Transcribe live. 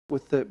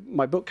with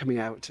my book coming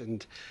out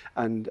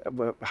and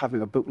we're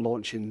having a book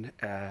launch in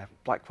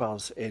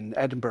Blackwell's in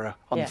Edinburgh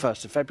on the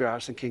 1st of February, I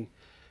was thinking,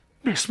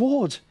 Miss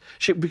Ward,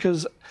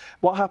 because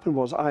what happened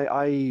was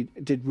I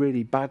did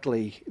really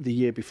badly the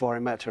year before I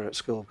met her at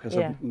school because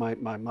of my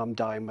mum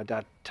dying, my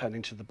dad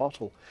turning to the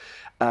bottle.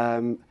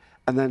 And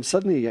then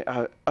suddenly,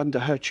 under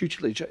her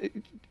tutelage,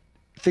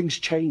 things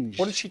changed.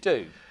 What did she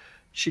do?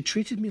 She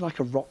treated me like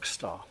a rock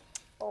star.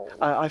 Oh.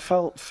 I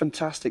felt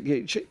fantastic.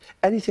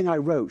 Anything I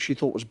wrote, she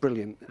thought was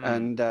brilliant,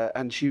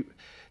 and she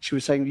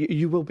was saying,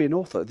 "You will be an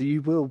author.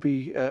 You will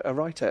be a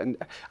writer." And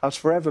I was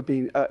forever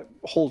being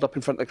hauled up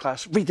in front of the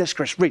class. Read this,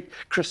 Chris.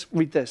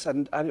 Read this,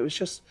 and it was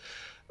just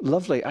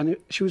lovely. And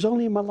she was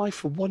only in my life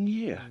for 1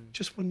 year,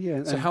 just 1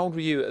 year. So how old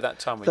were you at that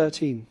time?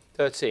 13.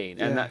 13,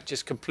 and that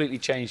just completely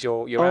changed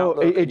your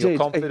outlook and your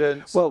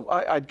confidence. Well,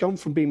 I'd gone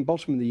from being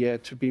bottom in the year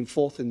to being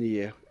 4th in the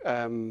year,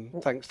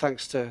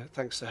 thanks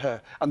to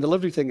her. And the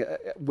lovely thing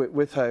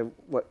with her,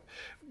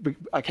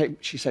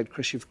 she said,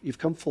 "Chris, you've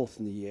come 4th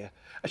in the year."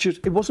 And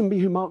it wasn't me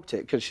who marked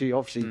it, because she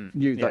obviously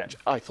knew that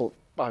I thought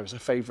I was a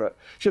favourite.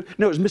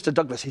 No, it was Mr.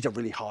 Douglas. He's a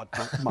really hard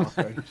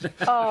marker.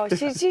 Oh,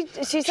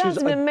 she sounds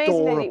an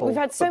amazing lady. We've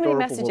had so many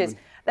messages.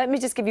 Woman. Let me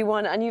just give you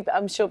one, and you've,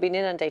 I'm sure, been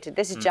inundated.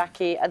 This is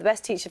Jackie. The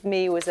best teacher for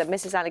me was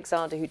Mrs.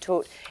 Alexander, who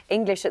taught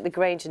English at the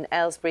Grange in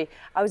Aylesbury.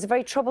 I was a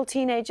very troubled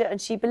teenager,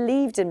 and she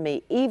believed in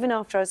me. Even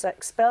after I was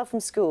expelled from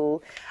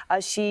school,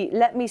 she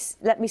let me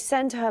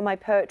send her my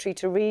poetry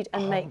to read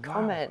and make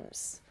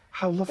comments.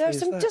 How lovely There are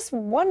some just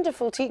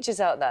wonderful teachers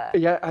out there.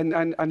 Yeah,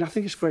 and I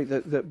think it's great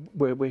that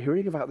we're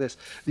hearing about this.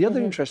 The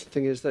other interesting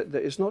thing is that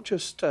it's not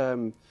just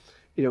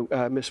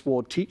Miss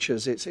Ward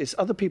teachers, it's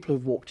other people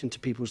who've walked into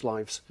people's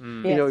lives.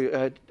 You know,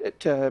 I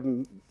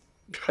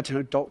don't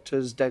know,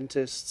 doctors,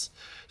 dentists,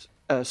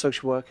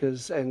 social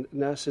workers and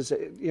nurses,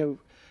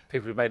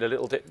 people who've made a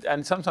little...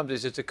 And sometimes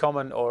it's just a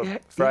comment or a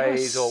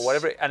phrase or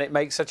whatever, and it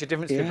makes such a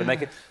difference to people. And they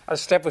can,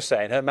 as Steph was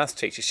saying, her maths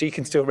teacher, she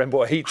can still remember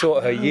what he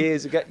taught her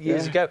years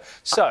ago.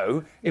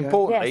 So,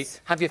 importantly,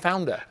 have you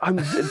found her? I'm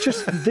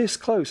just this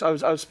close. I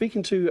was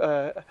speaking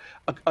to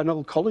an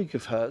old colleague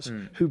of hers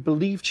who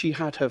believed she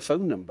had her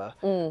phone number,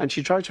 and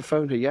she tried to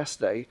phone her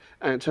yesterday,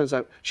 and it turns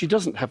out she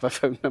doesn't have her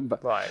phone number.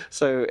 Right.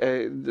 So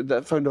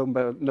that phone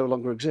number no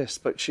longer exists,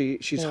 but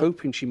she's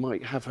hoping she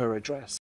might have her address.